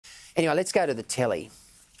Anyway, let's go to the telly.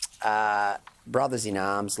 Brothers in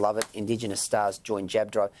arms, love it. Indigenous stars join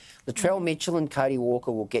jab drive. Latrell Mitchell and Cody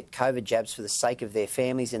Walker will get COVID jabs for the sake of their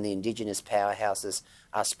families, and the Indigenous powerhouses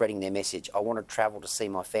are spreading their message. I want to travel to see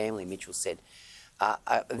my family, Mitchell said.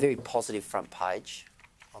 A very positive front page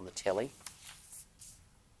on the telly.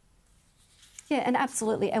 Yeah, and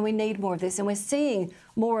absolutely, and we need more of this, and we're seeing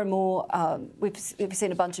more and more. We've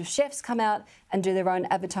seen a bunch of chefs come out and do their own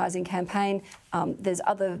advertising campaign. There's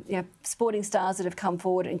other sporting stars that have come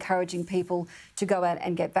forward encouraging people to go out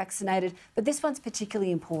and get vaccinated. But this one's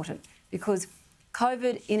particularly important because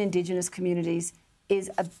COVID in Indigenous communities is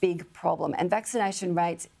a big problem, and vaccination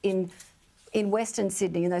rates in Western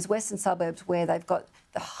Sydney, in those western suburbs where they've got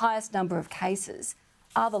the highest number of cases,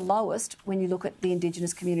 are the lowest when you look at the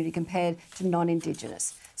Indigenous community compared to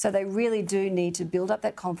non-Indigenous. So they really do need to build up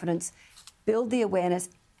that confidence, build the awareness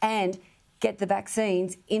and get the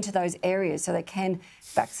vaccines into those areas so they can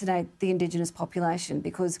vaccinate the Indigenous population,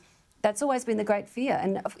 because that's always been the great fear.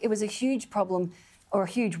 And it was a huge problem or a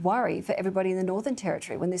huge worry for everybody in the Northern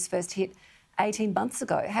Territory when this first hit 18 months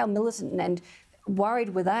ago. How militant and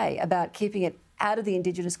worried were they about keeping it out of the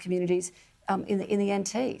Indigenous communities in the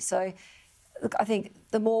NT? So look, I think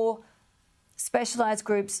the more specialised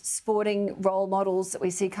groups, sporting role models that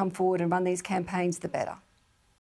we see come forward and run these campaigns, the better.